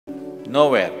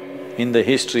Nowhere in the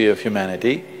history of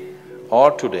humanity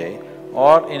or today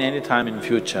or in any time in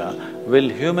future will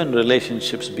human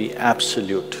relationships be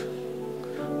absolute.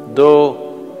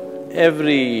 Though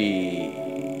every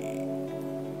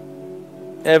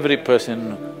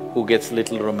person who gets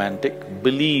little romantic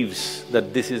believes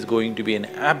that this is going to be an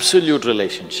absolute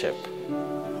relationship,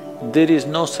 there is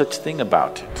no such thing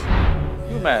about it.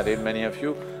 You married, many of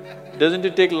you, doesn't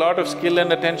it take a lot of skill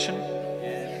and attention?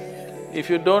 If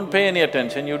you don't pay any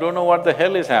attention, you don't know what the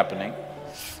hell is happening.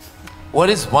 What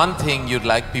is one thing you'd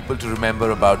like people to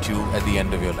remember about you at the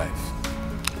end of your life?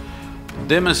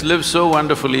 They must live so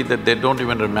wonderfully that they don't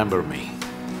even remember me.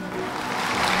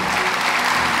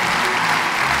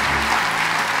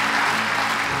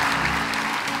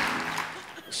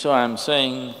 So I'm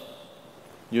saying,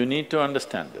 you need to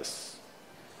understand this.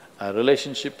 A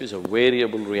relationship is a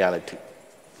variable reality.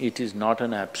 It is not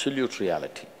an absolute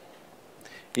reality.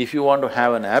 If you want to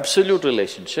have an absolute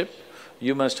relationship,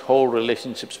 you must hold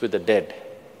relationships with the dead.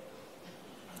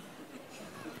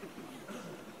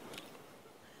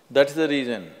 That's the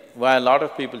reason why a lot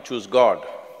of people choose God,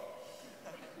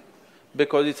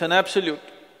 because it's an absolute.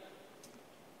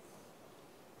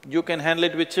 You can handle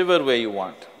it whichever way you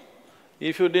want.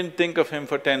 If you didn't think of him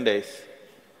for 10 days,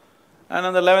 and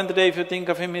on the 11th day if you think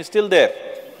of him, he's still there.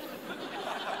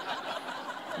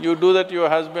 You do that to your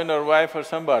husband or wife or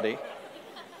somebody,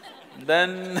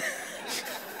 then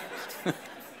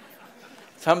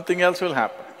something else will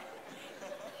happen.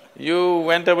 You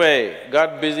went away,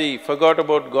 got busy, forgot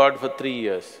about God for 3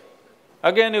 years.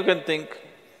 Again you can think,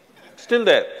 still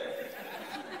there.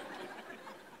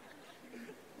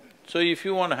 So if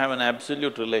you want to have an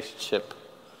absolute relationship,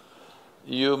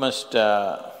 you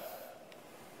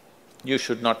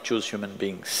should not choose human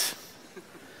beings.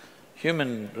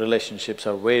 Human relationships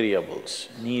are variables,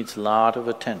 needs lot of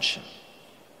attention.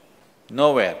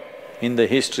 Nowhere in the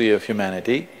history of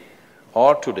humanity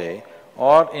or today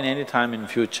or in any time in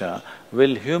future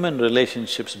will human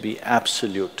relationships be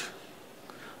absolute.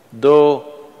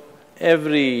 Though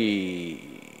every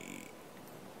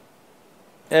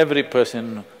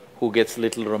person who gets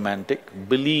little romantic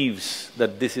believes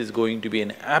that this is going to be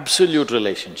an absolute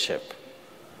relationship,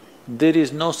 there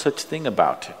is no such thing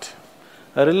about it.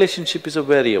 A relationship is a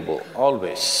variable,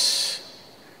 always.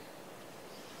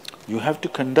 You have to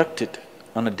conduct it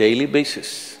on a daily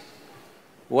basis.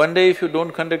 One day if you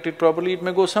don't conduct it properly, it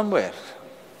may go somewhere.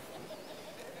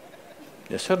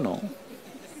 Yes or no?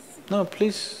 No,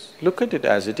 please look at it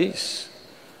as it is.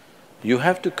 You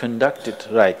have to conduct it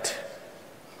right.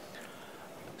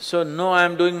 So, no,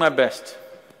 I'm doing my best.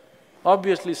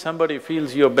 Obviously somebody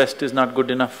feels your best is not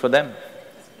good enough for them.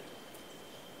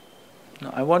 No,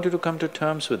 I want you to come to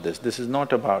terms with this. This is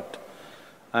not about…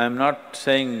 I'm not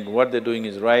saying what they're doing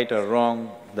is right or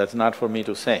wrong, that's not for me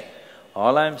to say.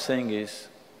 All I'm saying is,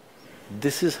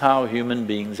 this is how human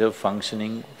beings are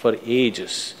functioning for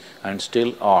ages and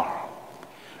still are.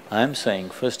 I'm saying,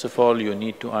 first of all, you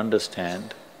need to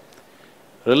understand,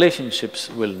 relationships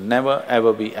will never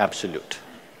ever be absolute.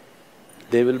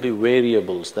 There will be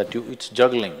variables that it's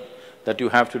juggling that you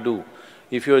have to do.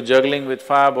 If you're juggling with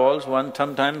fireballs,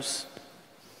 sometimes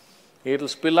it'll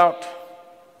spill out.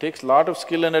 Takes lot of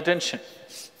skill and attention.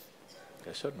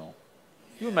 Yes or no?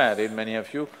 You married, many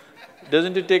of you,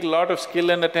 doesn't it take a lot of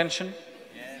skill and attention?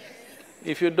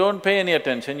 If you don't pay any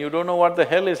attention, you don't know what the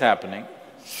hell is happening.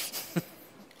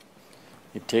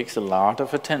 It takes a lot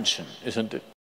of attention, isn't it?